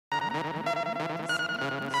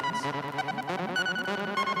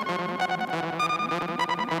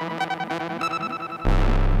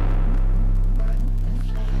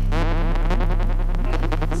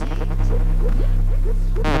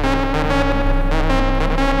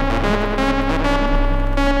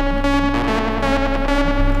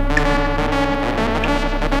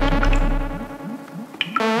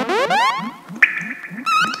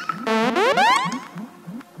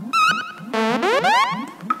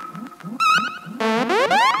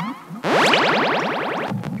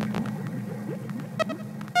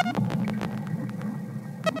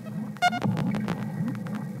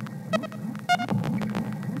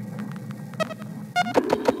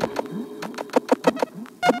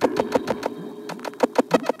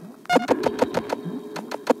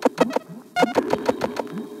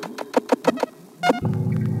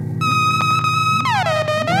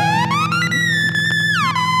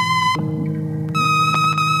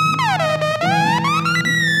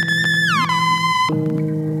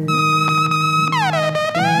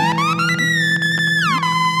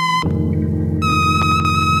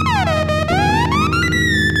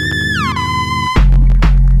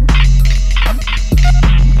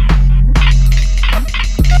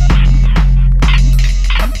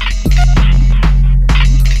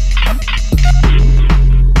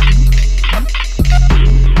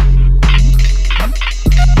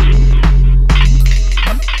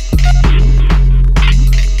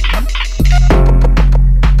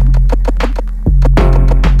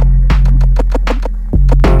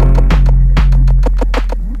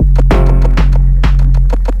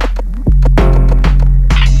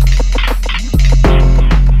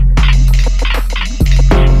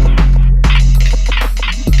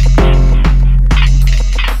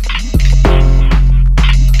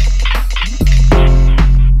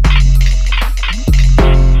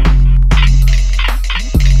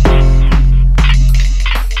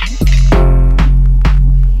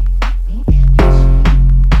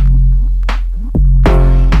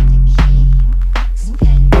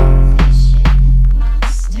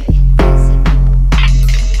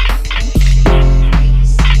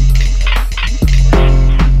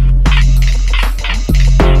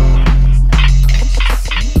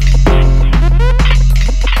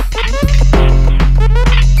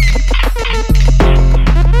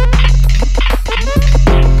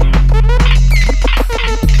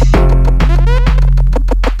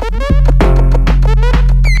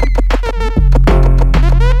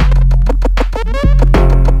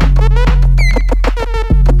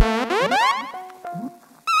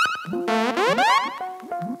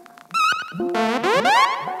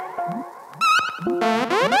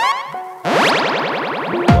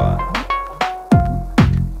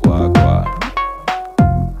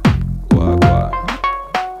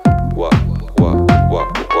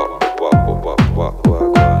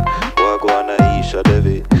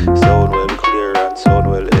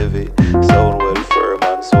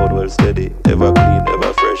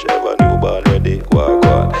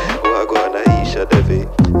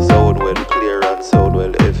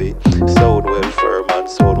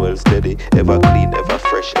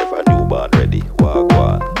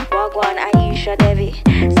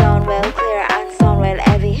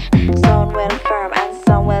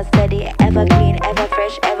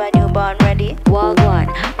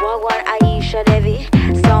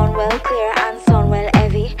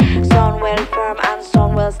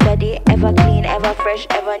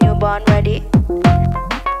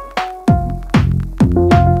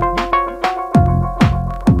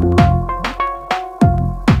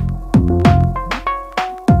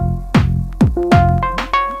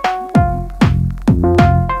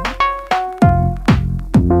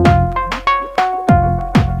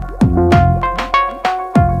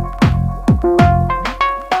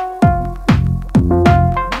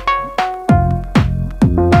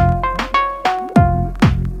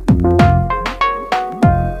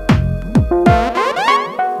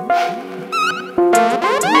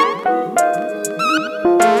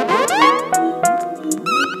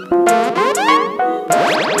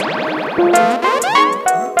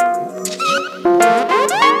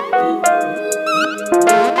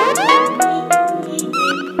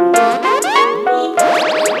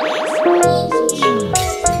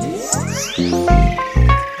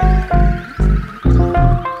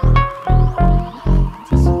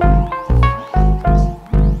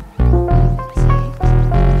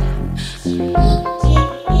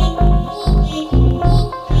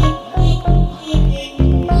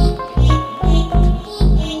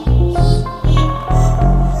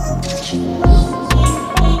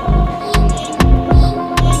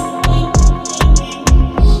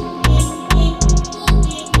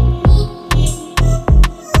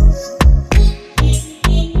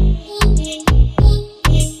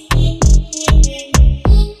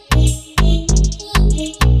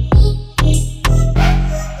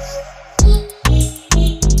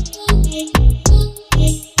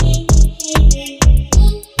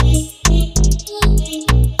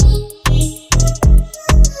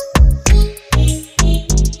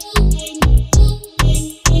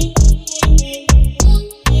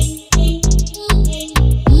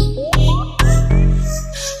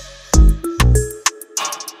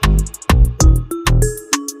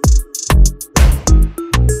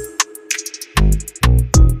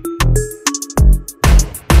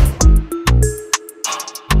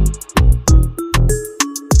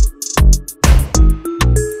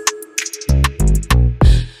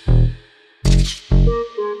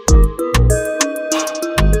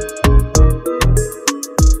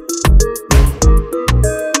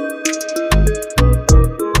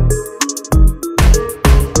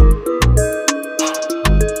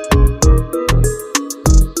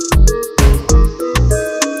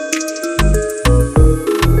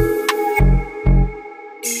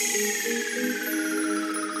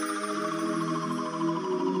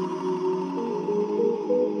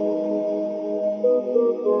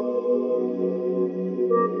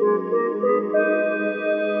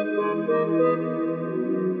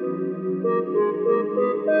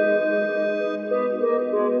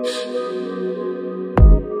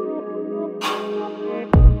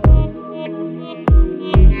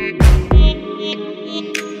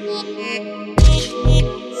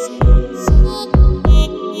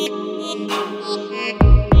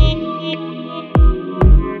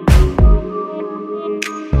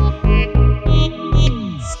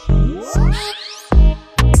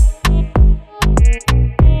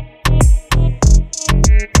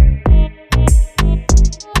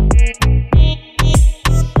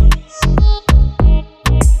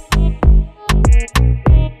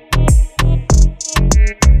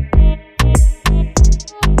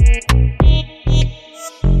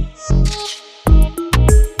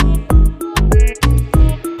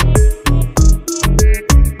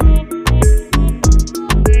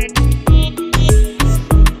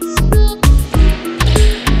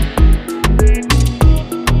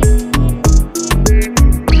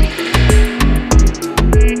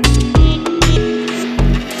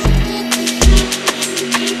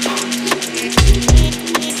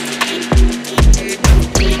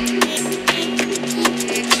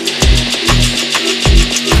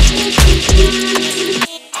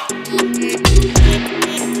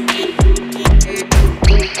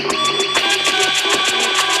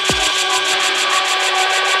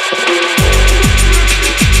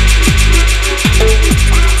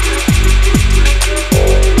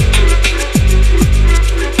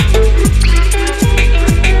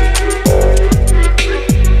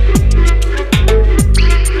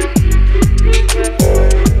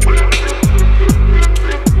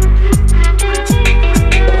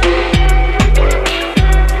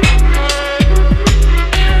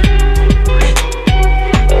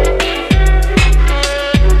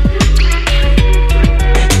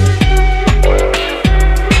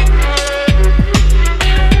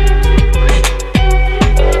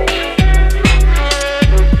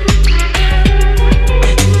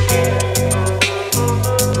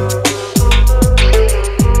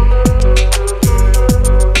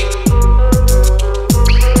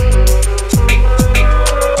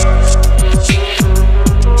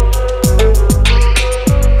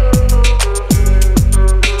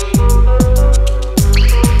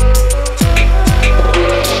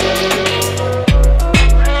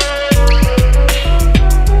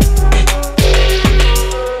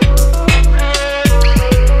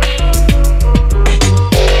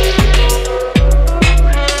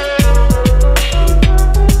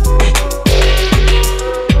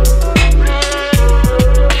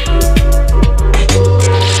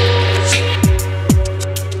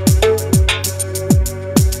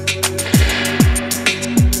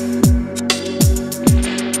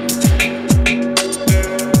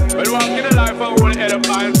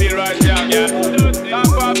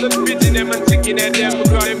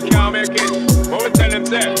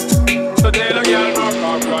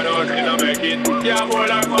it. Yeah, more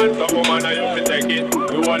like man, some woman I used to take it.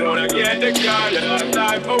 You alone again, the girl, you don't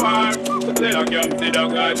time for war. So tell a girl, sit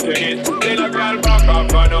down and take it. Tell a girl back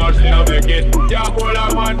up and all, she don't make it. Yeah, more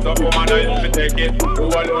like man, some woman I used to take it. You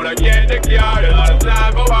alone again, the girl, you don't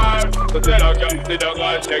time for war. So tell a girl, sit down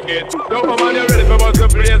and take it. No woman, you ready for bust the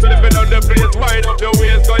place, living on the place, wind up your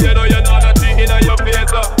waist, cause you know you're not a thing in your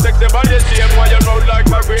face. Sexy body shape, while you round like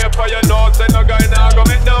a grape, for your nose, and no guy now go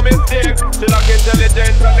make no mistake. She like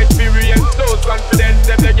intelligence and experience, so confident.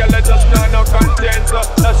 Them the girl that just not no content.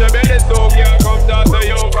 That's your belly so girl come down to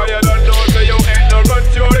you, cause you don't know, so you ain't no run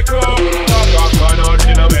through the crowd. Talk on out,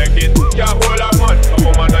 she no make it. Can't hold a man, a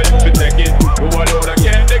woman I used to take it. You alone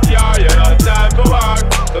again, the car, you not time for work.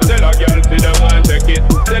 So tell a girl, sit down and take it.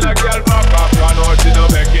 Tell a girl, back up, and out, she no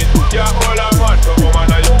make it. Can't hold a man, a woman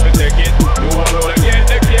I used to take it. You alone again,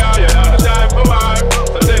 the car, you not time for work.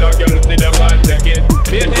 So tell a girl, sit down and take it.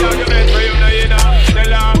 Here's the argument for you now, you know.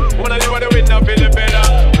 Tell her, one of you are the winner, feel the better.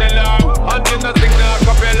 Tell her, and you not sing the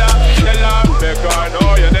acapella. Tell her, make her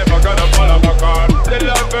know you never gonna follow my car. Tell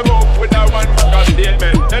her to move with that one fucker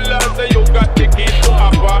statement. Tell her say you got the keys to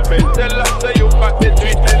apartment. Tell her say you got the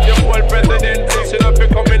treatment, your whole president. She not be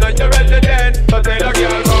coming on your resident. So tell a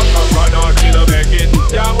girl, back up and out, she no make it.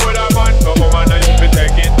 Yeah, hold a man, no woman, I used to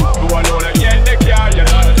take it. You alone again, the car, you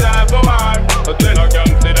not time for war. So tell a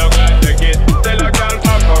girl, sit down and take it. Tell a girl,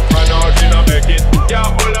 back up and out, she no make it. Yeah,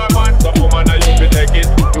 hold a man, no woman, I used to take it.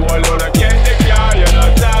 You alone again, the car, you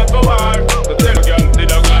not time for war. So tell a girl, sit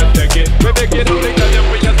down and take it. We make it only cause you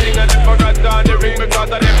put your thing and you forgot on the ring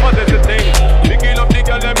because of them positive thing. Picking up the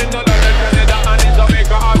girl, them in London, Canada and in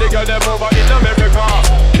Jamaica. All the girl, them over in America.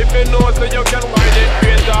 If you know so you can wind it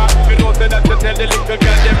greater. If you know so that you tell the little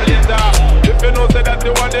girl them later. If you know so that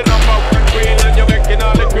you want the number one queen and you're making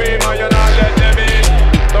all the cream and you're not let them in.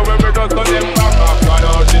 So when we go to them back up, God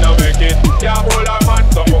out, she don't make it. Yeah, hold a man,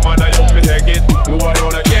 some woman I used to take it. You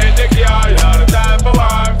alone again, the car, you know the time for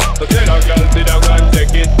war. So tell a girl, sit down and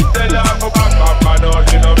take it. Tell her go back up, God out,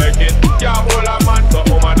 she don't make it. Yeah, hold a man, some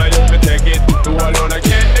woman I used to take it. You alone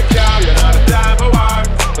again, the car, you know the time for war.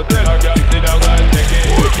 So tell a girl, sit down and take it.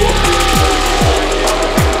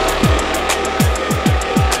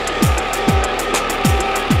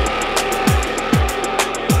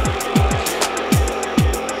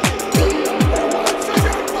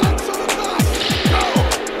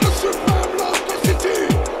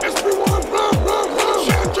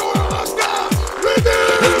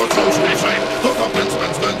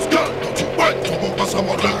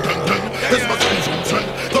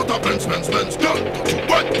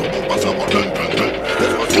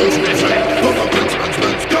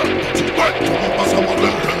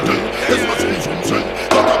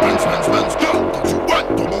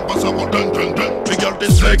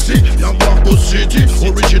 Sexy, viens voir Go City.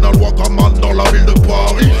 Original Wakaman dans la ville de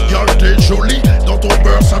Paris. Girl, t'es jolie dans ton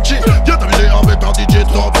Versace. Viens t'amuser avec un DJ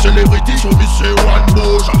top celebrity. Sur lui c'est one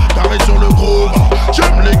bouge, carré sur le groove.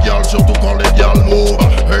 J'aime les gals, surtout quand les gals move.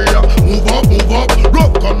 Hey, move up,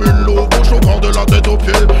 bloque comme une loupe. Bouge au corps de la tête aux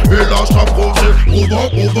pieds. Et là je t'approuve, c'est move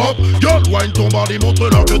up. Girl, wine ton body,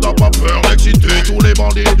 montre-leur que t'as pas peur d'exciter tous les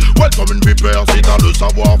bandits. Ouais, comme une vipère, si t'as le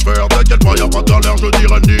savoir-faire. T'inquiète pas, y'a pas de l'air, je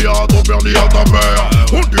dirais ni à ton père ni à ta mère.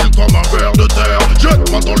 On dule comme un ver de terre.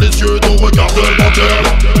 Jette-moi dans les yeux ton regard de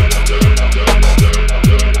menteur.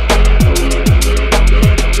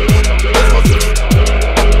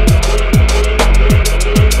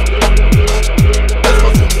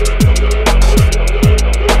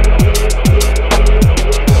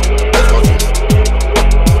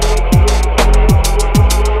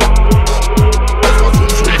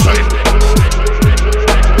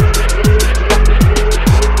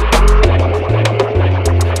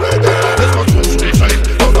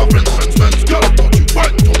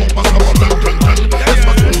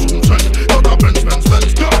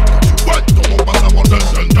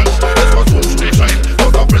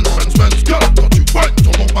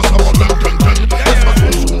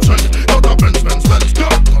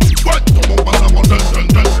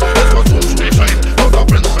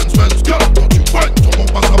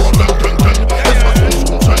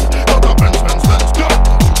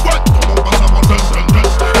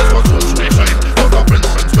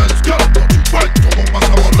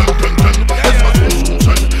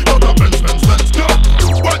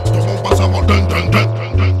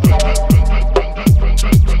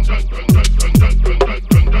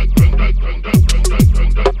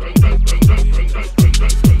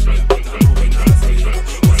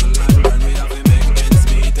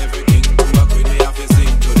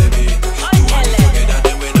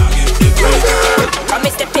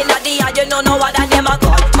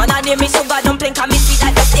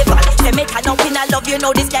 love, you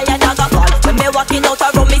know this girl ya dog a fall. When me walking out a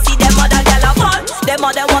room, me see them other girl a fall. Them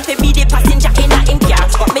other want to be the passenger in a him car,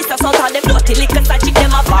 but me stuff out on the floor till it can start chick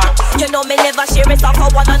them apart. You know me never share it off for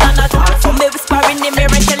one another talk. So me whispering in me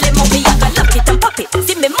and tell him how me I can lock it and pop it.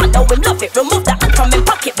 See me man now him love it. Remove the hand from him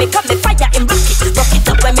pocket, become me fire him rock it. Rock it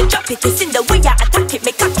up when me drop it. It's in the way I attack it.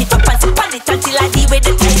 Me cock it up and sip on it until I deal with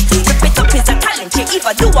the taste. Rip it up is a talent. You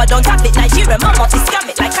even do I don't have it. Nigeria mama fi scam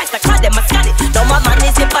it like I call them a scan it. Now my man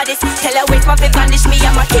is the baddest. Tell her wait for me vanish. Me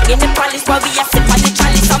I'm a king in the palace while we a sip on the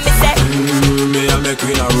chalice. So me say me and me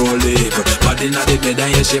queen a roll it. Bad inna the bed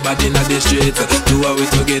and yeah she bad inna the street. Two of we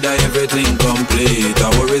together everything complete. I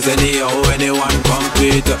worries anyhow anyone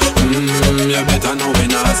compete. You better know we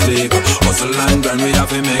not sleep. Hustle and grind we have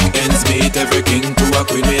to make ends meet. Every king to a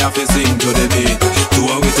queen we have to sing to the beat. Two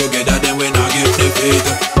of we together then we not get defeat.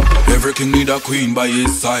 Every king need a queen by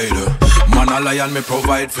his side. Man a lion me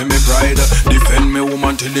provide for me pride. Defend me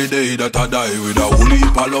woman till the day that I die. With a whole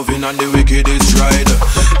heap of loving and the wickedest ride.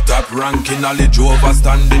 Top ranking knowledge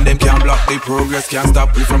overstanding. Them can't block the progress, can't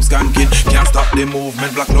stop me from skanking. Can't stop the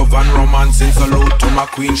movement, black love and romancing. Salute to my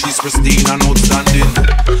queen, she's pristine and outstanding.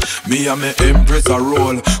 Me and me empress a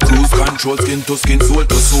roll. Cruise control, skin to skin, soul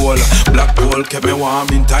to soul. Black pole kept me warm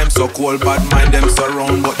in time so cold. Bad mind them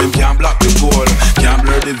surround but them can't block the goal. Can't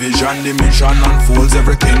blur the vision, the mission unfolds.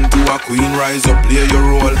 Every king to a queen, rise up, play your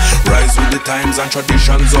role. Rise with the times and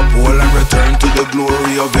traditions uphold. And return to the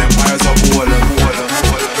glory of empires of old.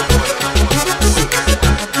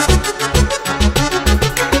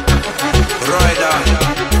 Rider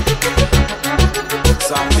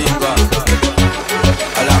Sam Finger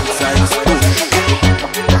alongside Push.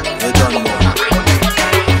 You don't know.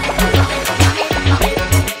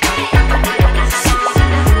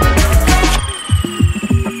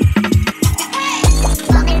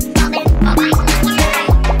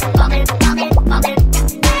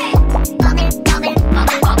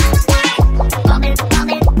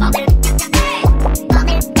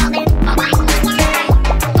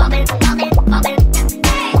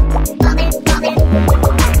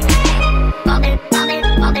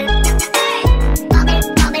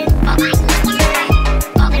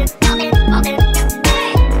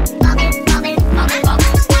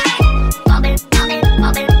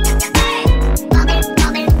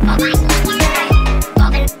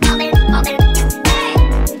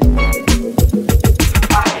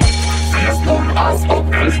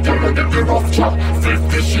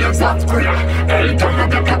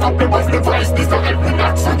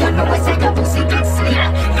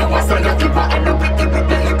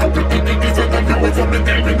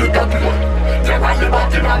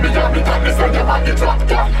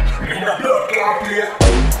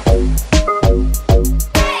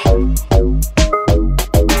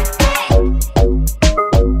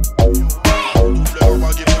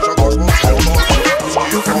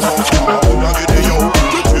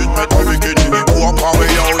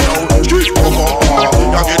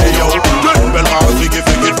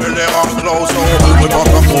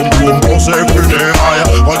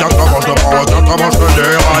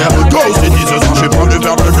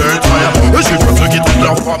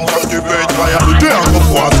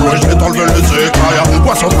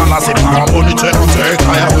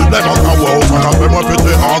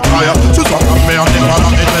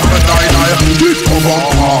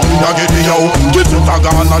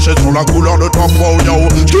 Sur la couleur de ton peau, yo.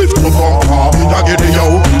 J'kiffe ton bon bras, y'a guédi,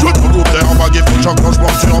 yo. Je te regroupe en baguette, chaque fois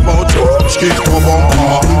j'porte sur mode, yo. J'kiffe ton bon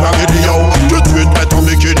bras, y'a guédi, yo. Que tu te mettes en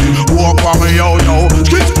bikini ou en Paris, yo, yo.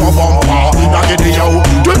 J'kiffe ton bon bras, y'a guédi, yo.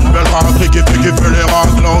 Que tu belle rentrée qui fait les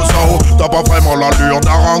ranglos, yo. T'as pas vraiment l'allure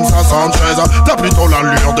d'Arang 513. T'as plutôt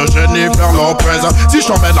l'allure de Jennifer Lopez. Si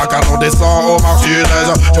j't'emmène à Canon descend au Martinez,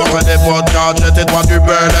 j'aurai des podcasts, j'étais toi du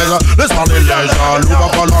belaise. Laisse parler les jaloux, va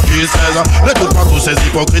falloir qu'ils cessent. N'écoute pas tous ces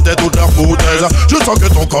hypocrites et toutes leurs foutaises. Je sens que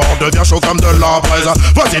ton corps devient chaud comme de la braise.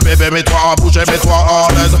 Vas-y bébé, mets-toi à bouger, mets-toi à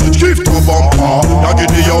l'aise. J'kiffe ton bon bras, y'a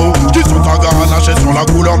Guidi yo. Qui sont ta ganache sur la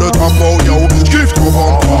couleur de ton peau, yo. J'kiffe ton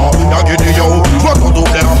bon bras, y'a Guidi yo. Vois ton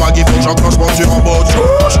doublé en bague, il faut que j'accroche mon sur un bout.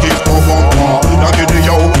 J'kiffe ton bon bras, y'a Guidi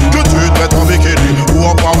yo. Que tu te mettes en bikini ou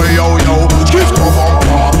en Paris, yo, yo. J'kiffe ton bon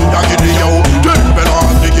bras, y'a Guidi yo. Que une belle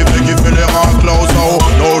rentrée qui fait les ranglos, oh.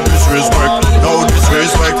 No disrespect, no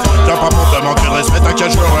disrespect. T'as pas pour te manquer de respect,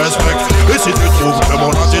 t'inquiète, je le respecte. Et si tu trouves que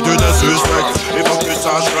mon attitude est suspecte, il faut que tu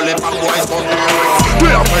saches que les parcours ils sont directs. Tu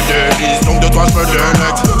es après délice, donc de toi je me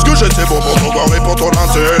délecte. Ce que je sais bon pour ton corps et pour ton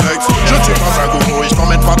intellect. Je ne suis pas un gourou et je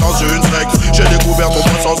t'emmène pas dans une secte. J'ai découvert ton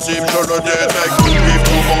point sensible, je le détecte. Vive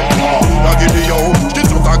ton bon bras, la guidi yo. J't'ai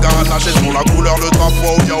sur ta ganache et sur la couleur de ta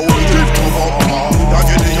peau, yo. Vive ton bon bras, la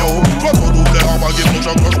guidi yo. Vois ton doublé en bague et ton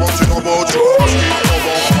j'accroche mon sur un bout. J'kiffe ton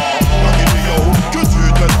bon bras, la guidi yo.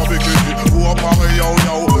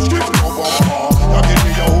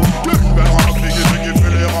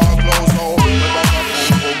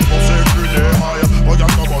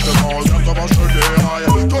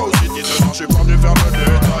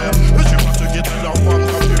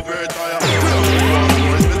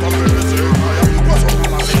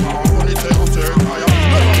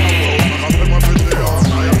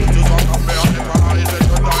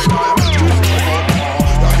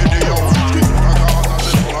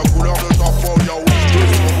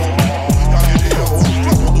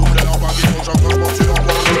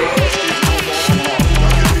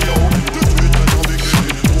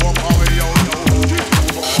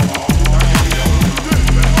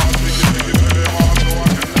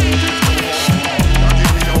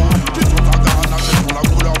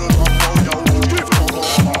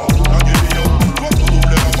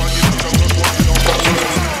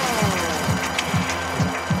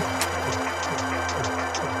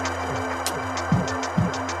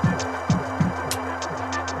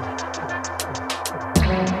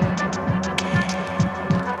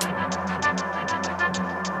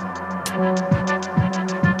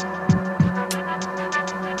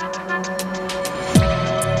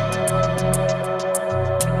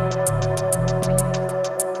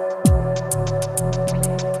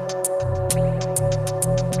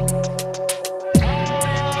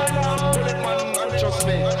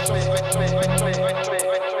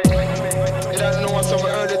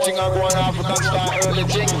 That's that early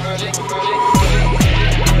jing.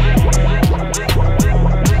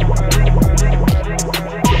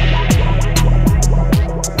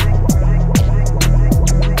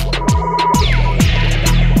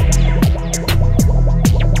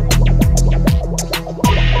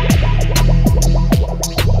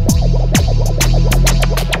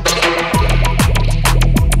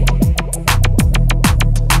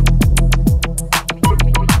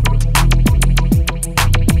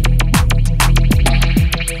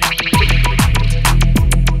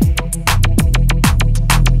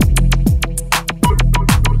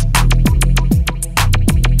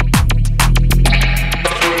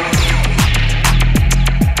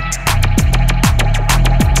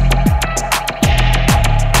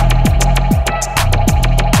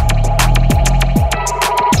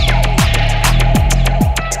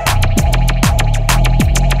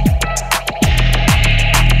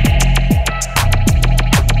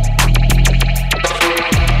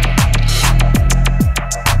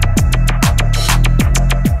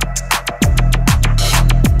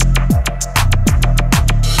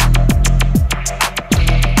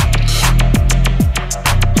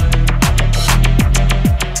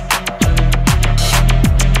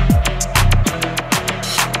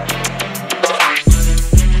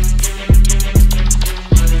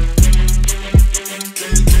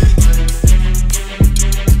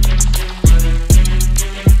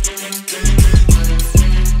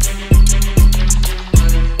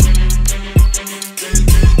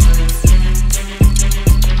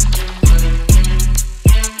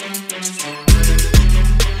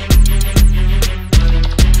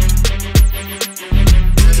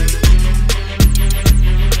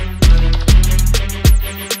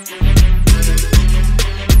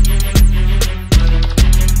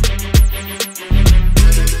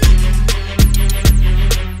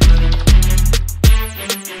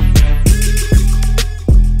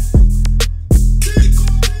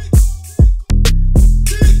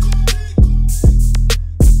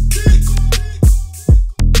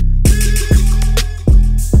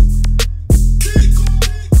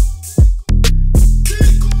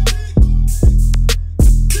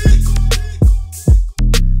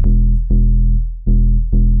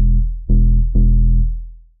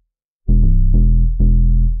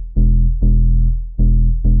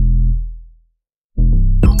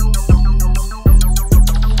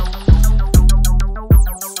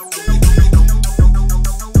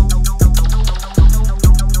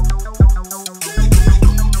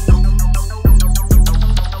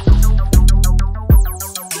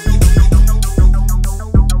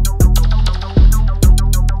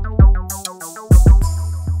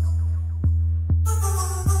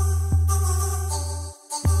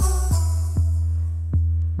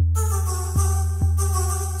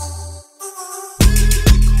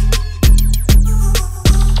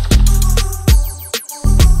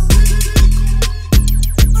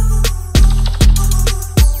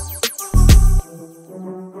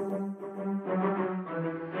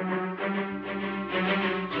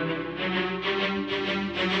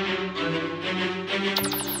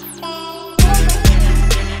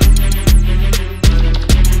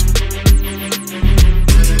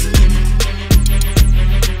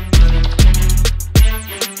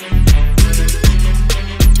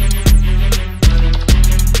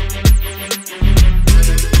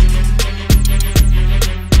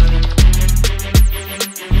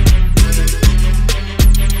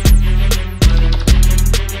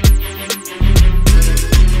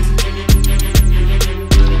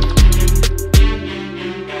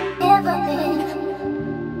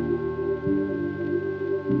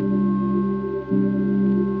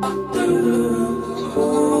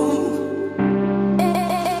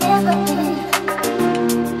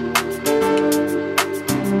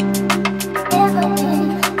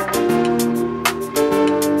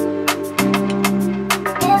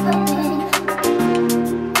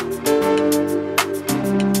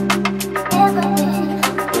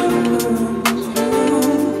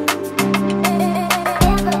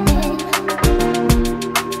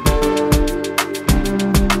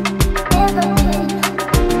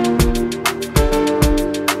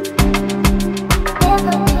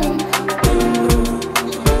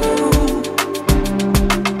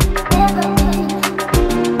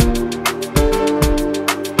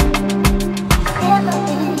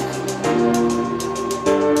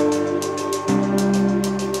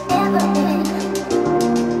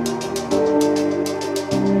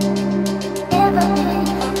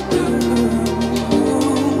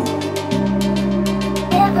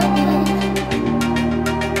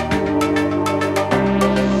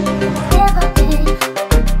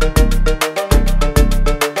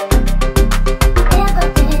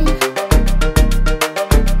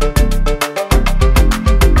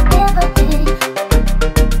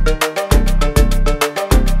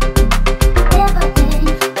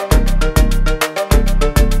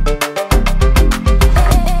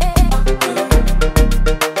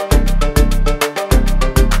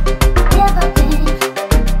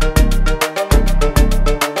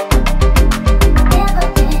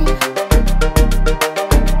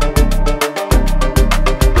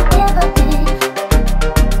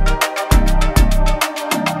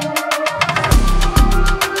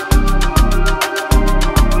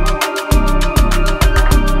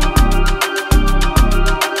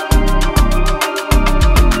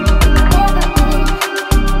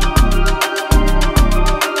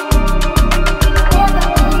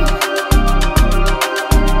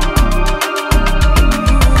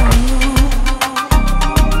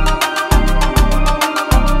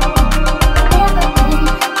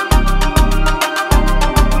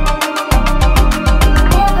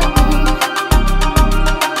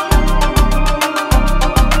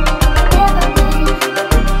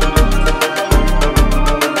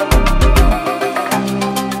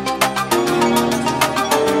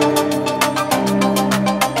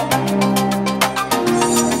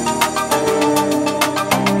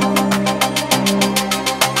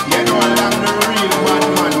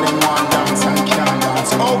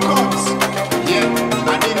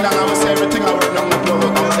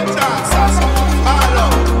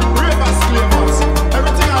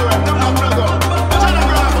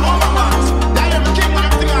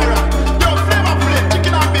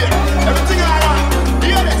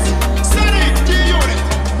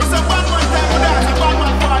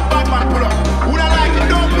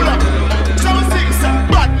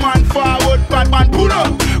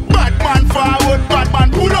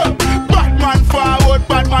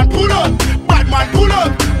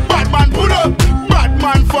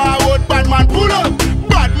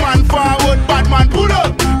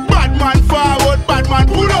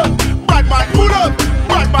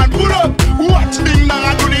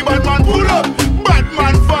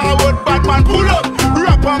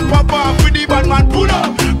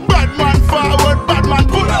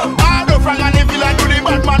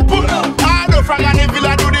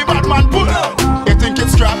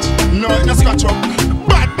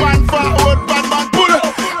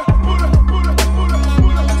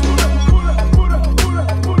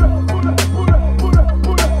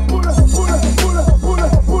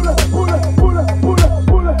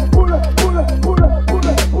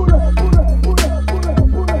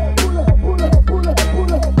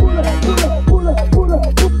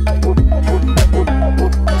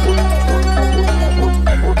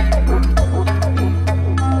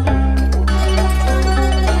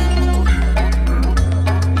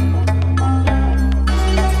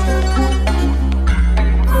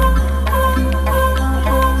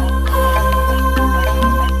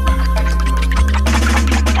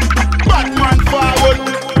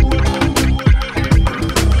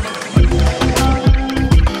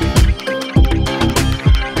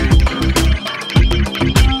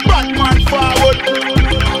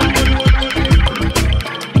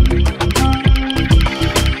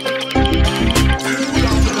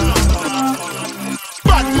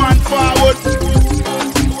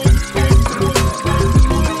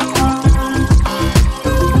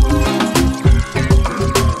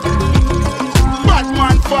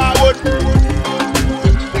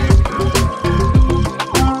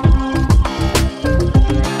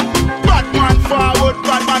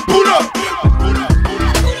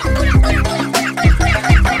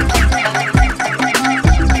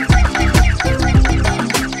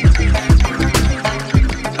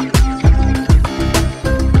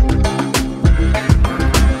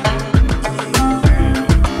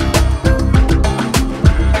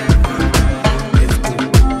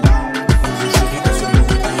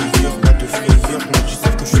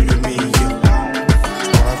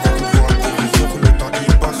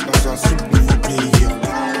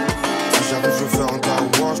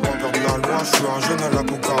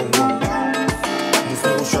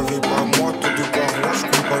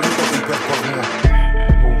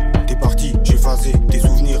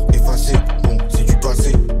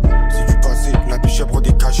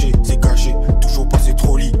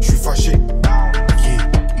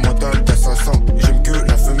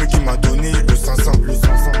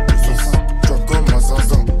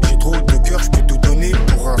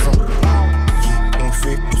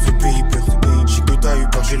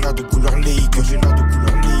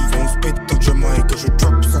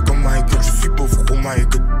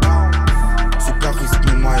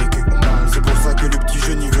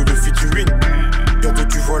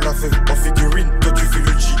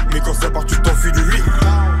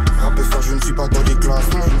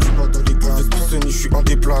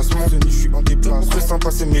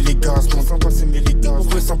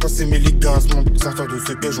 s'aimer les gaz, sortir de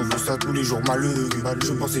ce piège, on veut ça tous les jours, malheureux.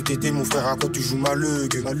 Je pensais t'aider mon frère, à quoi tu joues malheureux.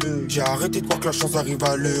 J'ai arrêté de croire que la chance arrive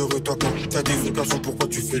à l'heure. Toi quand t'as des occasions, pourquoi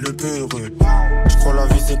tu fais le peureux? Je crois la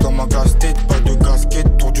vie c'est comme un casse-tête, pas de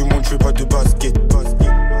casquette. Tour du monde, je fais pas de basket.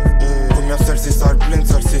 Première salle c'est sale pleine,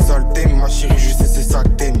 salle c'est sale thème. Ma chérie, je sais c'est ça que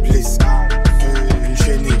t'aimes, blesse. Une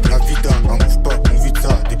chaîne et la vida, un move pas, on vide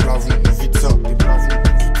ça. Des plavons, on vide ça. Des plavons,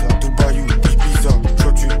 on vide ça. Tout bayou, Ibiza.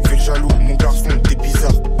 Toi tu fais le jaloux, mon garçon, t'es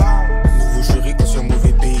bizarre. Nouveau jury, ancien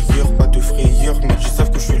mauvais payeur. Pas de frayeur, mais ils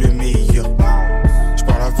savent que je suis le meilleur. Je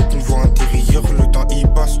parle avec une voix intérieure, le temps y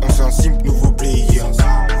passe, ancien simple, nouveau player.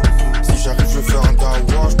 Si j'arrive, je vais faire un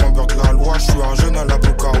dawa, je m'en de la loi, je suis un jeune à la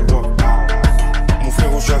Bokawa. Mon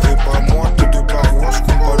frérot, j'avais pas moi, tout de parois, je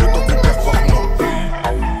compte pas le temps qu'on perd par moi.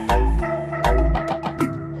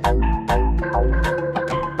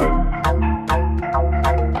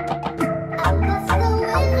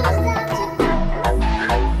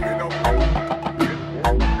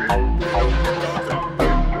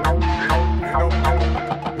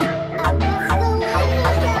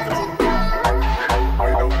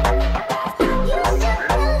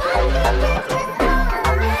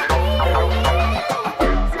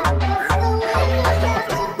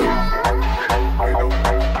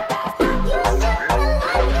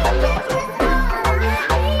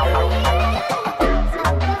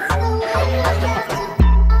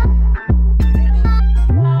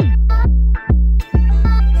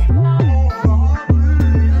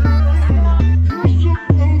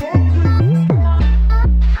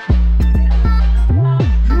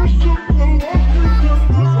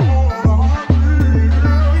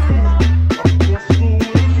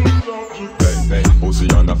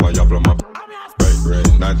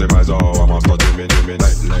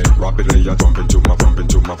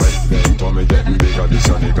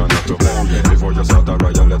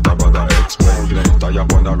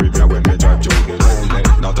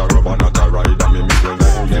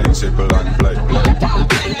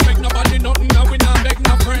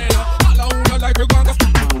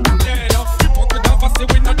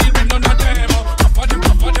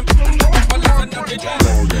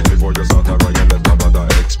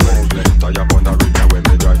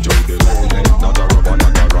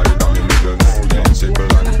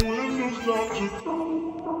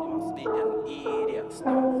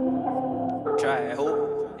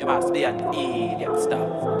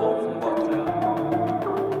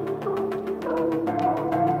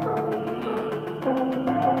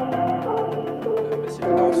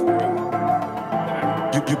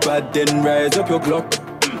 You bad then rise up your Glock.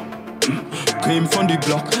 Came from the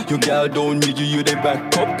block. Your girl don't need you, you the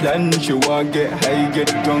backup plan. She want get high, get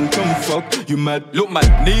drunk, come fuck. You mad? Look, my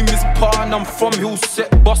name is Pan, I'm from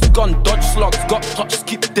Hillset. Bust gun, dodge slugs, got touch,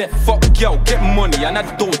 skip that. Fuck girl, get money and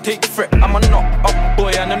I don't take threat. I'm a knock up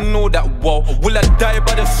boy and I know that well. Will I die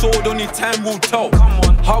by the sword? Only time will tell. Come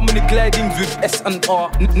on. How many glidings with S and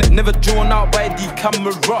R? Never drawn out by the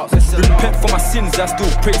cameras. Repent for my sins, I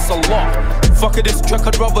still praise Allah. Fuck it, this track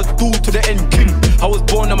I'd rather do to the end king. I was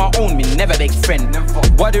born on my own, me never big friend.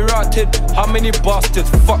 Why they rotted? How many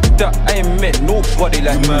bastards? Fuck that, I ain't met nobody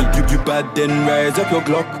like you me. You bad then rise up your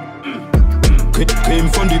Glock. Came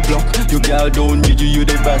from the block. Your girl don't need you, you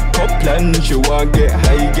the backup plan. She want get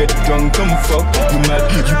high, get drunk, come fuck. You mad?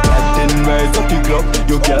 You bad then rise up the Glock.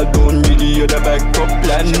 Your girl don't need you, you the backup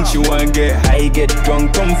plan. She want get high, get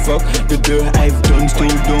drunk, come fuck. The dirt I've done still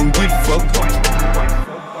don't give fuck.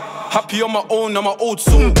 Happy on my own, I'm my old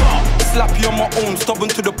soul. Slappy on my own, stubborn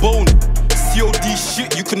to the bone. COD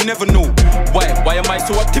shit, you can never know. Why am I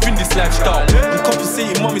so active in this lifestyle? I'm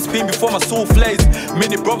compensating mommy's pain before my soul flies.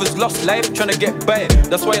 Many brothers lost life trying to get by.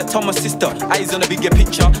 That's why I tell my sister, eyes on a bigger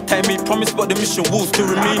picture. Time made promise, but the mission will still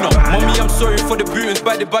remain up. Mommy, I'm sorry for the beatings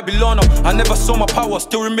by the Babylon. I never saw my power,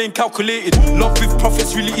 still remain calculated. Love with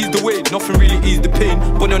profits really ease the way. Nothing really ease the pain,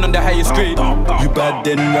 but none on the highest grade. You bad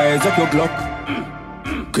then rise up your Glock.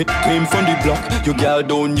 Came from the block. Your girl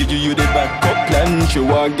don't need you, you the backup plan. She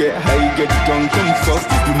want get high, get drunk, come fuck.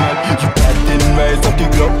 You mad? You bad then rise up the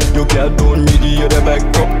Glock. Your girl don't need you, you the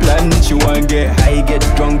backup plan. She want get high, get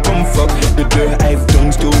drunk, come fuck. The dirt I've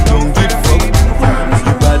done still don't give fuck.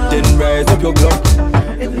 You bad then rise up your Glock.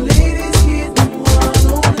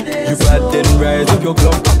 You bad then rise up your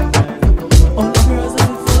Glock.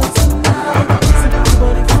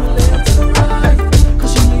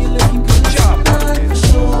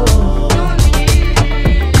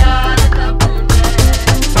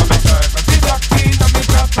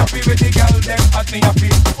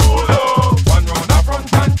 One round up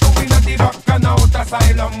front and two in the back and out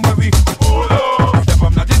asylum where we step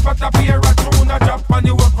up, not this but up here a tune a drop and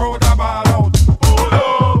you a crowd a ball out.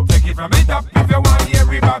 Take it from the top if you want to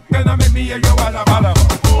hear it back. hear you all about.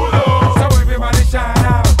 So everybody shout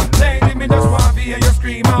out. Lady, me just want to hear you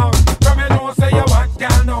scream out. From your nose say you want,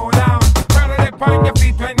 girl, no doubt. Try to dip on your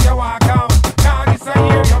feet when you walk out. Cause this a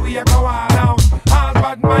hear you, we go all out. All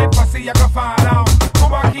bad mind pussy, you go fall out. Go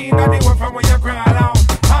back in the day from where you crawl out.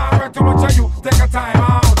 All right, too much of you, take a time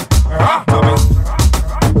out. Rock to me.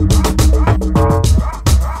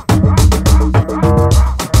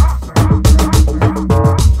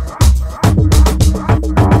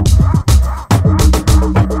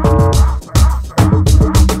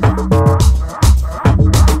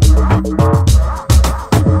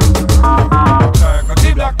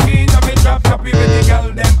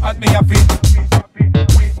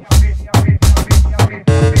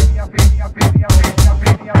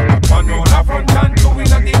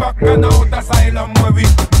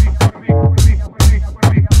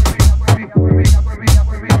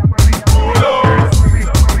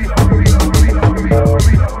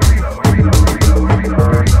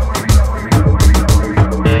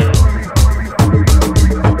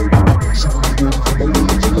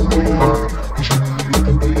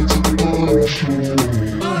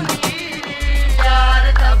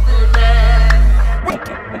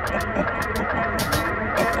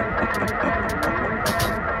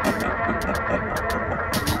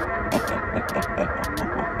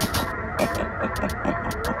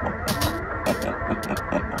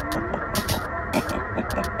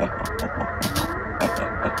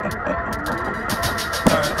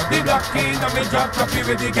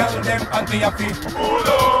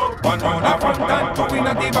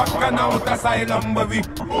 Asylum where we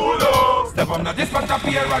step on the this one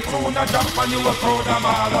appear a tune a jump and you a crowd a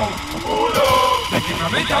ball out. Take it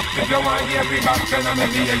from it up if you want hear me back then I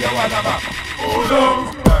maybe hear you all about.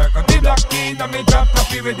 Work on the black key and me drop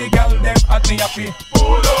happy with the girl them at me happy.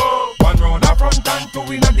 One round a front and two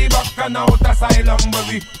in the back and out asylum where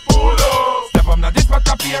we step on the this one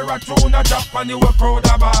appear a tune a jump and you a crowd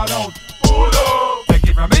a ball out. Take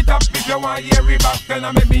it from it up if you want hear me back then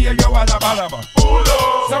I maybe hear you all about.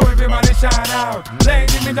 So everybody shout out.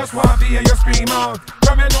 Lady, me just want to hear you scream out.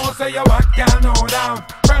 From your nose say you want, girl, no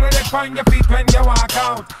doubt. Try to dip on your feet when you walk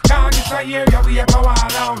out. Cause this a hear you, we go all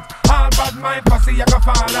out. All bad mind pussy, you go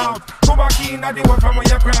fall out. Go back in the world from where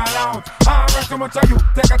you crawl out. All right, too much of you,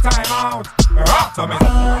 take a time out. Rock to me.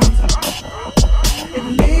 If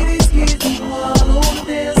the ladies get you all over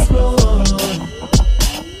this road,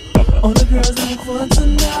 all the girls having fun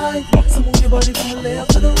tonight. So move your body from the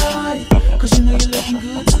left to the right, cause you know you're looking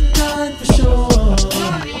good tonight for sure.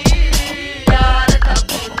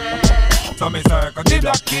 So me circle the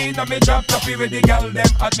black key and me drop happy with the girl them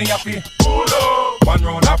at me happy. One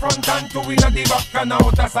round a front and two in the back and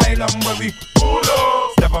out asylum where we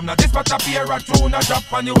step on the this spot appear a tune a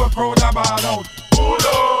drop and you a crowd a ball out.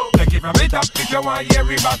 Take it from it up if you want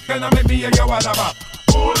hear it back then I maybe hear you all about.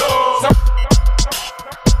 So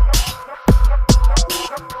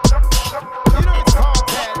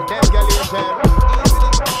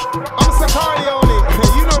I'm Sakari only.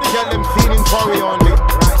 You know the girl them feeling Tory only.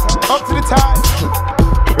 Up to the time,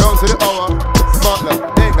 round to the hour. Smuggler,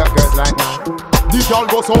 they got girls like now. The girl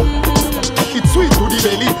goes up, it's sweet to the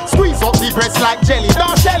belly. Squeeze up the breast like jelly.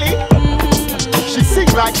 Now Shelly, she sing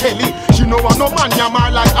like Kelly. She know I no man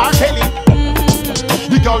yammer like R. Kelly.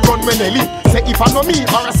 The girl run when Nelly. Say if I know me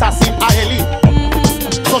or assassin a Helly.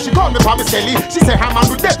 So she call me for me Sally. She say her man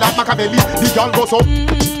do dead like Machiavelli. The girl goes up,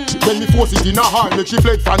 when me force it in her heart, make she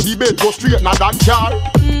fled from the bed, go straight na that car.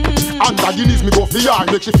 And the Guinness me go for yard,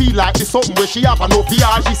 make she feel like it's something where she have a no fear.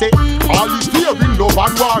 She say, all is fear in love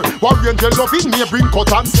and war. Warrior angel love it, me bring cut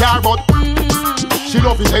and scar. But she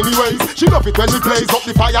love it anyways, she love it when we blaze up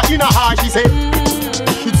the fire in her heart. She say,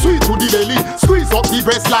 it's sweet to the belly, squeeze up the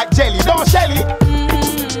breast like jelly. Don't Shelly,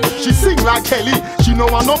 she sing like Kelly. She know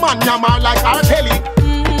I no man yammer like R. Kelly.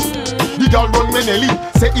 The girl run me Nelly,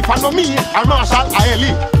 say if I know me, I Marshall a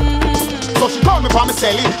Ellie. So she call me for me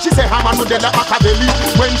Sally. She say her man no dead like Machiavelli.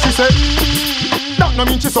 When she say that no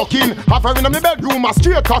mean she sucking. Have her in my bedroom a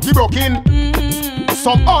straight cocky broken.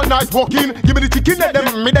 Some all night walking. Give me the chicken let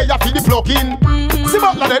them me there ya feel the plucking. See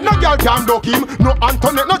butler then no girl can duck him. No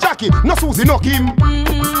Antoinette, no Jackie, no Susie, no Kim.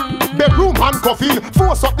 Bedroom handcuffing.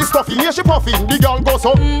 Force up the stuffing, here she puffing. The girl goes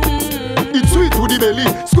up, it's sweet to the belly.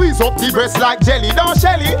 Squeeze up the breast like jelly. Don't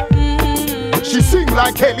Shelly, she sing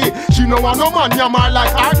like Kelly. She know I no man yammer like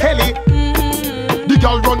R. Kelly. The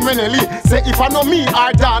girl run when Ellie. Say if I know me,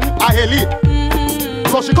 I done a Helly.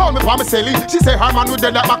 So she call me for me Sally. She say her man with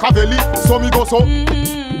dead like Machiavelli. So me go so,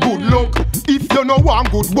 good luck. If you know one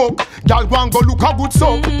good book, girl go and go look a good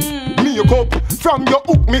sock. Me Me you cook, from your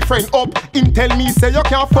hook me friend up. Him tell me say you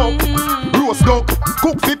can't fuck. Roast duck,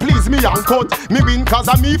 cook fi please me and cut. Me win cause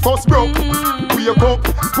of me first broke. We you cook,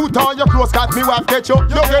 put on your clothes cause me wife catch up.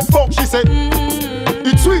 You get fucked, she said.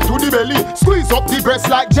 It's sweet to the belly, squeeze up the breast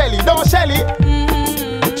like jelly. Don't Shelly.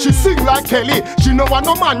 She sing like Kelly. She know want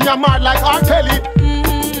no man ya mad like R. Kelly.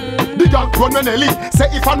 The girl run me Nelly. Say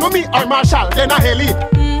if I know me or Marshall, then I Helly.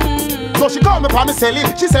 So she call me for me Sally.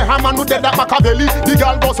 She say her man would dead that Machiavelli. The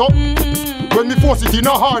girl bust up. When me force it in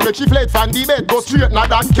her heart, make she fled from the bed, go straight na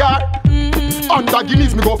that car.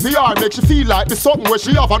 Antagonist me go for her, make she feel like the something where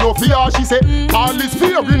she have no fear. She say, all is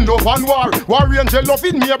fear in love and war. War angel love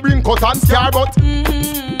in me a bring cut and scar, but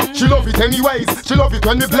she love it anyways. She love it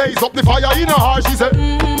when me blaze up the fire in her heart. She say,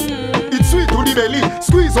 it's sweet to the belly,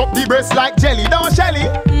 squeeze up the breast like jelly. Don't Shelly.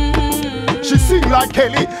 She sing like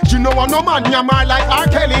Kelly. She know want no man yammer like R.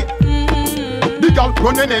 Kelly. The girl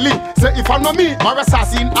running Nelly. Say if I know me or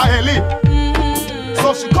assassin a Helly.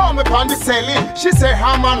 So she call me pon the celly. She say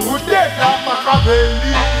her man would dead like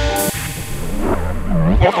Machiavelli.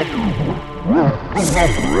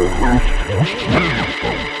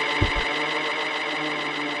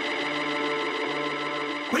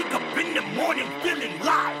 Wake up in the morning feeling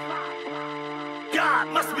live. God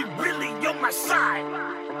must be really on my side.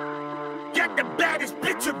 Got the baddest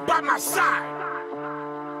bitch by my side.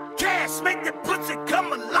 Cash make the pussy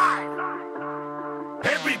come alive.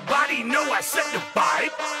 Everybody know I set the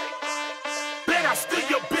vibe. Bet I steal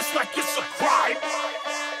your bitch like it's a crime.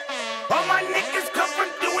 All my niggas come from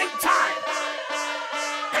doing time.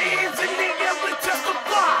 Hands in the air, we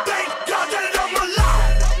testify. Thank God that I'm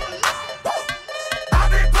alive. I've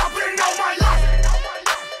been popping all my life.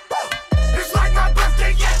 It's like my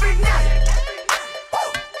birthday every night.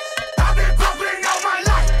 I've been popping all my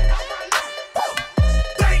life.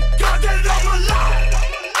 Thank God that I'm alive.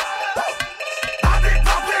 I've been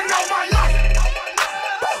popping all my life.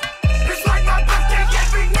 It's like my birthday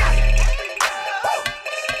every night.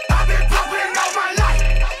 I've been popping all my life.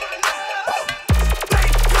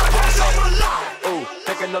 Thank God that I'm alive. Ooh,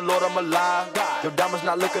 thanking the Lord I'm alive. Your diamonds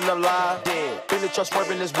not looking alive. Feel it, your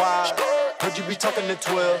swerving is wild. Heard you be talking to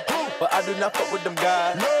 12, but I do not fuck with them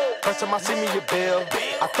guys. First time I see me, you bill.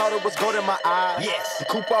 I thought it was gold in my eye. The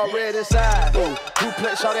coupe all red inside. Ooh,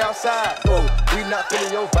 duplex shawty outside. Ooh, we not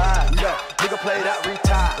feeling your vibe. Yeah, nigga played out,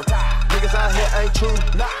 retired. Niggas out here ain't true.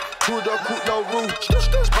 Two-door coupe, no roof.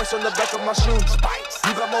 Spice on the back of my shoes.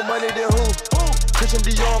 You got more money than who? Christian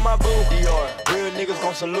Dior on my boo. Dior. Real niggas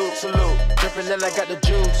gon' salute. Drippin' that I got the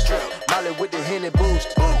juice. Molly with the Henny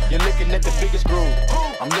boost. You're looking at the biggest groove.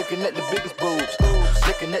 I'm looking at the biggest boobs.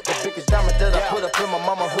 Looking at the biggest diamond that I put up in my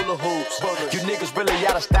mama hula hoops. You niggas really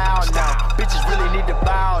out of style now. Bitches really need to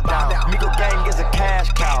bow down. Migo gang is a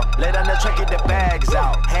cash cow. Lay down the track, get the bags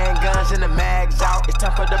out. Handguns and the mags out. It's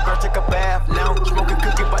time for the bird, take a bath now. Smoking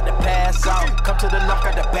cookie, but the pass out. Come to the knock,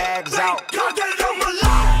 got the bags out. God that I'm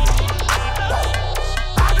alive.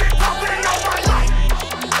 I've been popping all my life.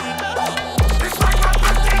 It's like my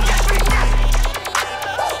birthday every night.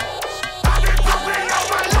 I've been popping all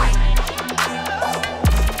my life.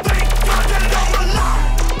 Thank God that I'm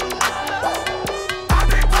alive. I've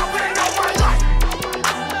been popping all my life.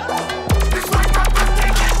 It's like my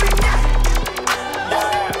birthday every night.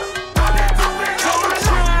 I've been popping all my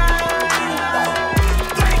life.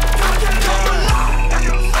 Thank God that I'm alive.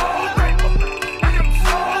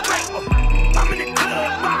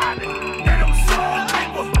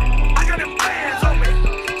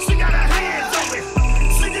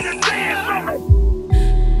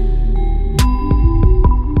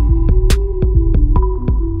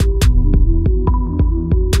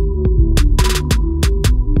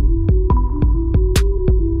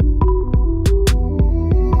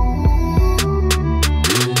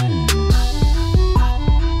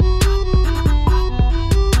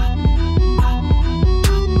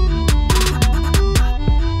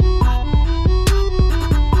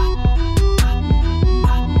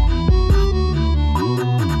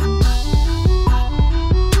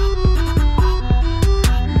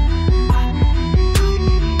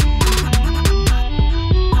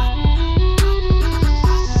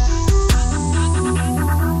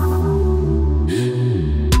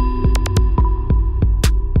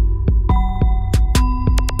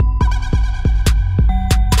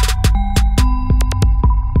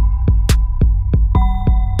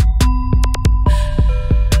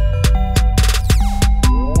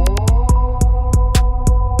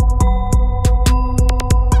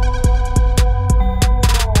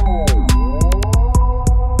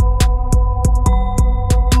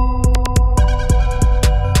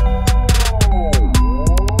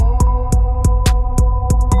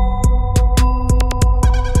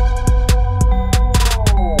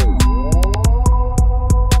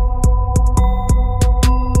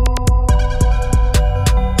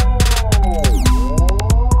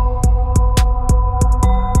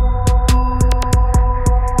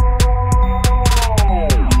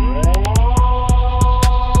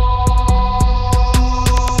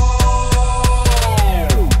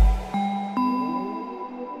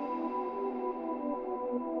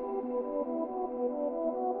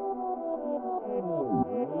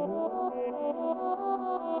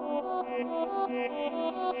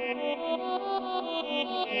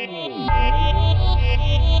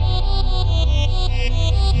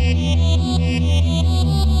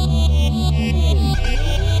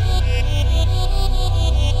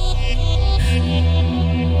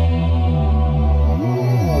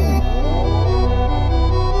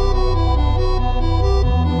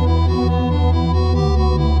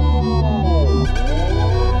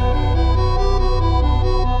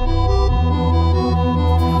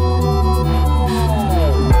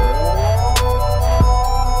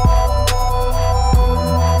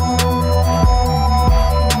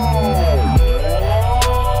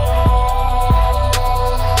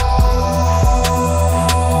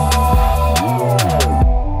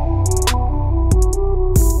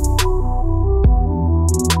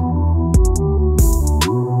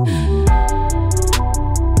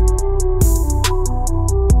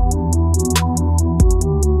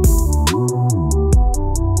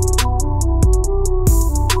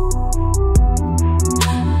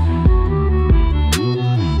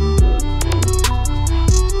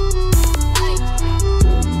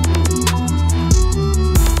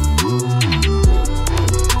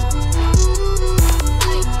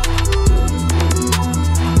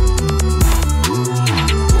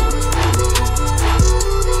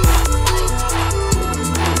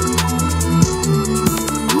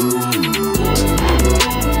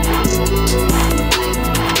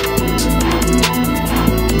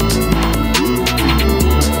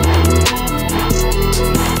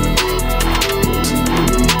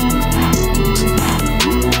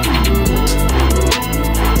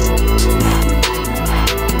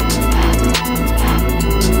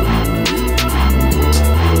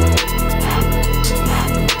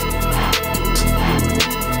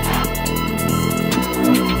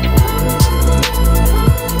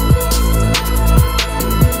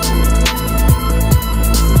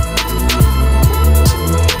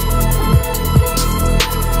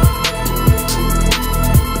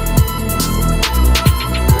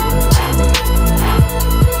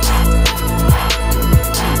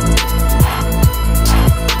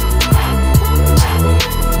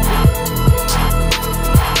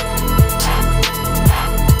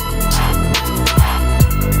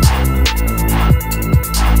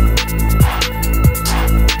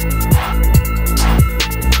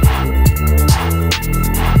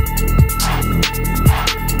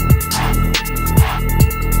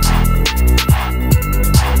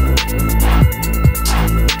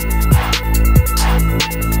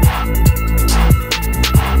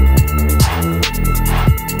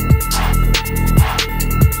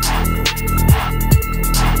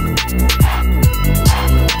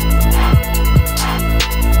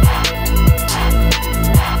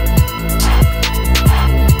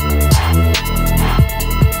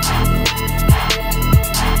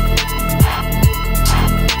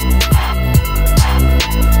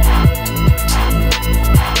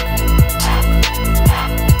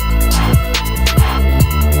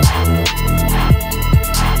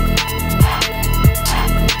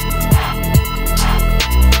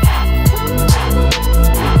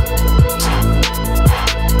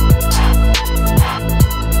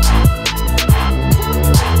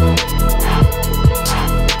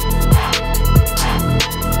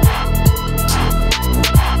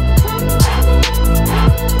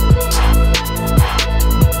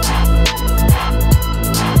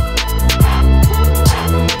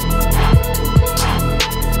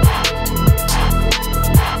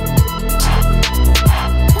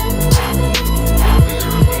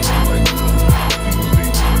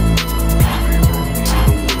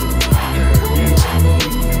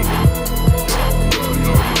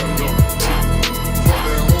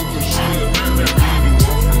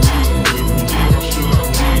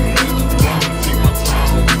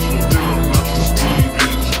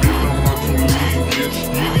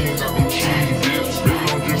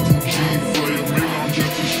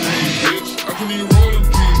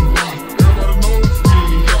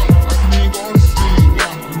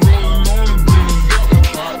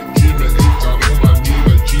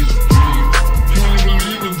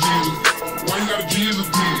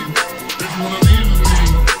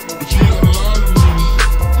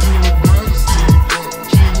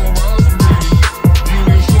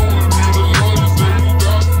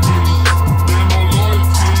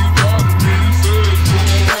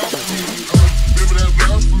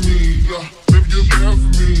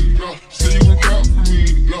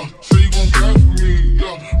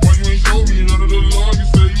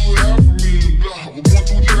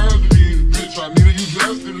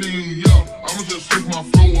 drastically, yeah. I'ma just switch my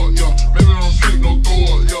flow up, yeah. Maybe I don't take no throw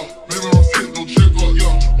up, yeah. Maybe I don't take no check up,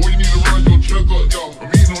 yeah. Boy, you need to run your check up, yeah. I'm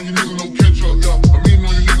eating on you niggas, no catch up, yeah. I'm eating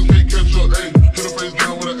on you niggas, can't catch up, ayy. Hit a face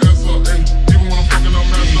down with an ass up, ayy. Even when I'm fucking, I'm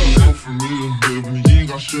messed up, ayy. For me, baby, you ain't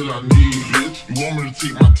got shit I need, bitch. You want me to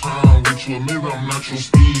take my time with you, or maybe I'm not your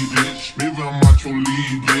speed, bitch. Maybe I'm not your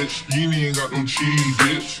lead, bitch. You ain't got no cheese,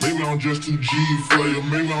 bitch. Maybe I'm just too G for you,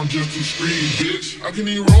 maybe I'm just too street, bitch. I can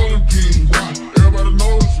even roll in peace, why? Everybody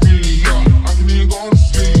knows me, yeah. I can even go to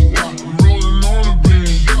sleep, why? I'm rolling on the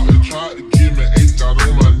beam, yeah. They tried to give me 8, got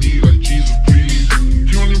on my knee like Jesus, please.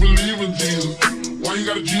 You don't even believe in Jesus, why you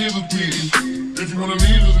got a Jesus, please? If you wanna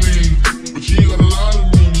leave, just leave. But you ain't gotta lie to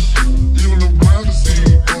me, even the blind to see,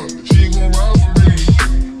 but she ain't gon' ride for me.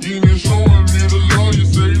 You ain't even showing me the love you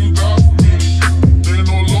say you got for me. There ain't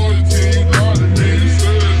no loyalty, you got it, man. You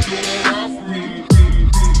say that you won't ride for me.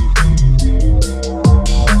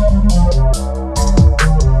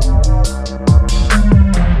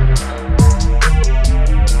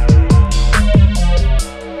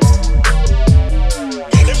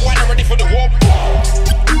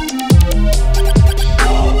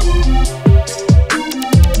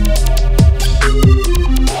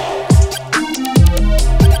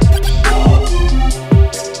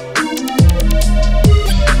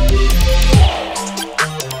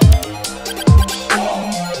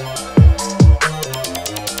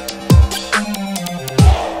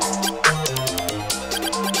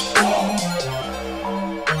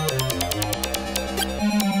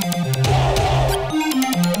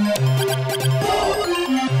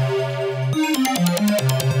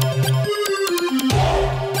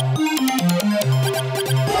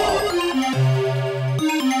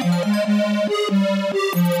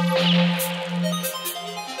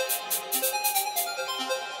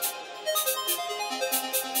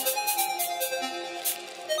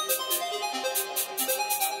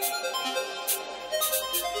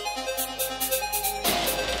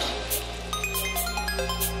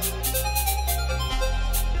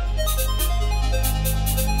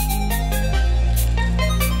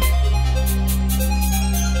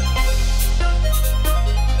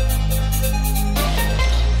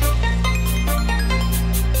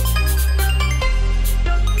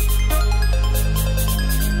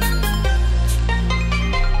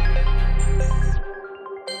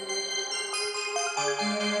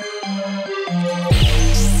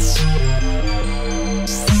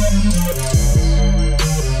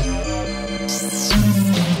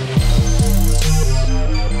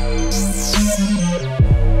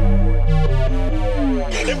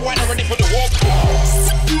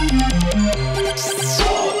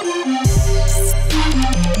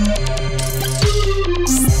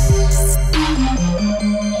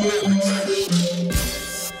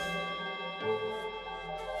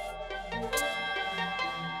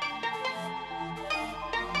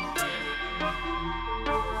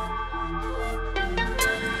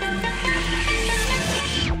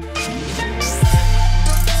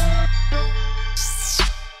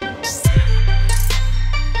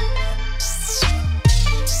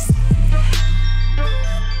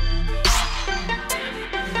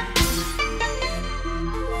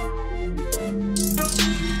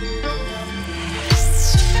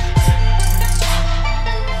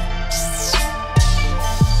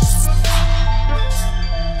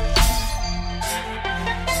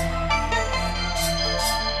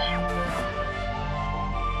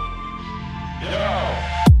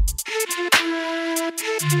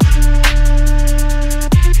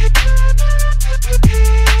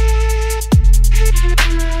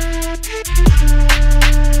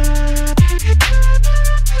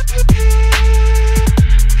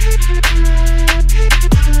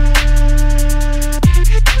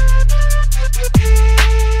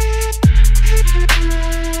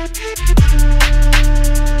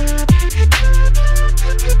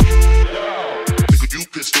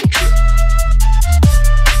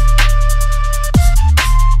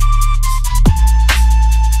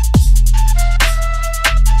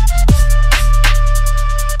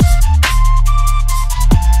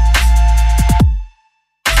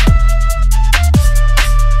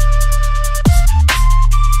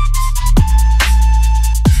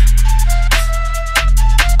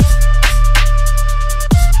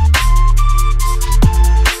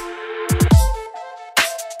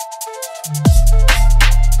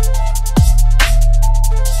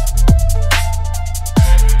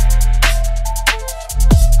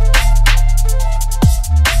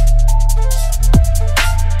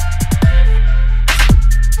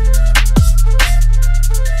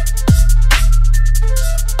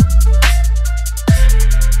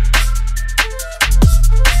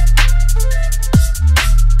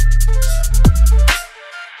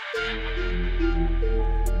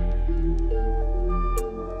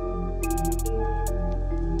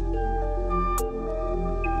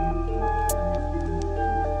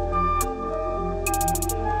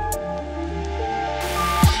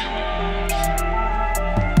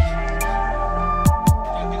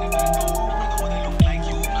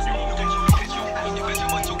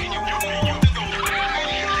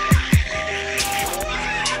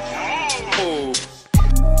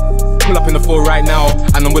 up in the 4 right now,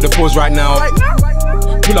 and I'm with the 4s right now.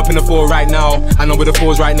 Pull up in the 4 right now, and I'm with the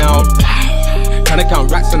 4s right now. Tryna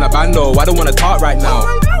count racks in a bando, I don't wanna talk right now.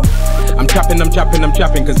 I'm trapping,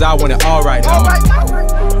 cause I want it all right now.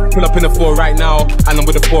 Pull up in the 4 right now, and I'm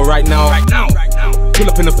with the 4 right now. Pull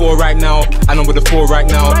up in the 4 right now, and I'm with the 4 right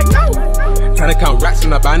now. Tryna count racks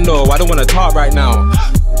in a bando, I don't wanna talk right now.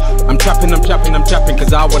 I'm trapping,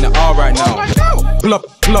 cause I want it all right now. Pull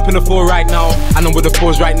up in the 4 right now, and I'm with the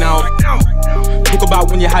 4s right now. Talk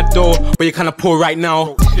about when you had dough, but you're kinda poor right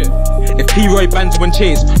now. If P-Roy bands you and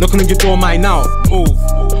chase, knocking on your door mine now.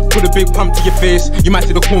 Put a big pump to your face, you might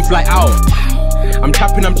see the corn fly out. I'm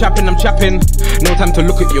trapping, no time to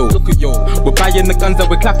look at you. We're buying the guns that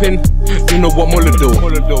we're clapping, you know what Muller do.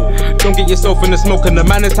 Don't get yourself in the smoke and the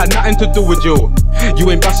madness had nothing to do with you.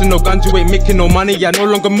 You ain't busting no guns, you ain't making no money, I no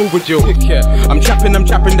longer move with you. I'm trapping,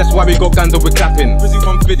 that's why we got guns that we're clapping.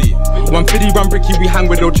 150 run bricky, we hang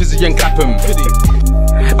with old Chizzy and clap 'em.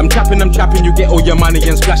 I'm trapping, you get all your money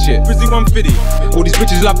and splash it. Brizzy 150, all these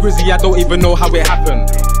bitches love Brizzy, I don't even know how it happened.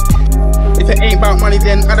 If it ain't about money,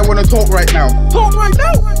 then I don't wanna talk right now.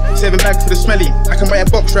 7 bags for the smelly, I can buy a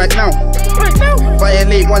box right now.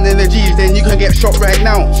 Violate one of the G's, then you can get shot right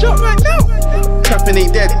now. Trapping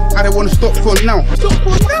ain't dead, I don't wanna stop for now.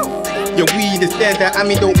 Your weed is dead, that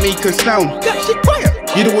Ami don't make a sound.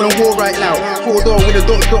 You don't wanna war right now. 4 door with a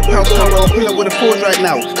dot house power. I'll pull up with the 4s right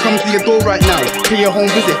now. Come to your door right now. Pay your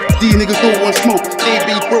home visit. These niggas don't want smoke. They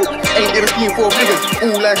be broke. Ain't ever seen 4 figures.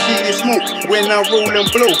 All I see is smoke. When I roll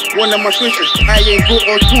and blow, one of my switches. I ain't got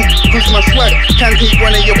or 2. Push my swag. Can't take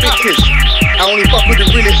one of your bitches. I only fuck with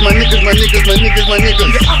the realest. My niggas.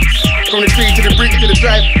 From the tree to the brick to the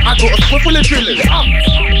drive, I got a squad full of drillers.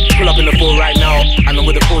 Pull up in the 4 right now, and I'm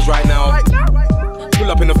with the 4s right now.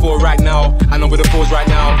 Pull up in the 4 right now, and I'm with the 4s right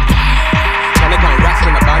now. Tryna count racks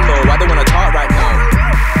in the bando, I don't wanna talk right now.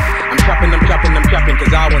 I'm trapping,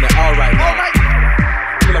 cause I want it all right now.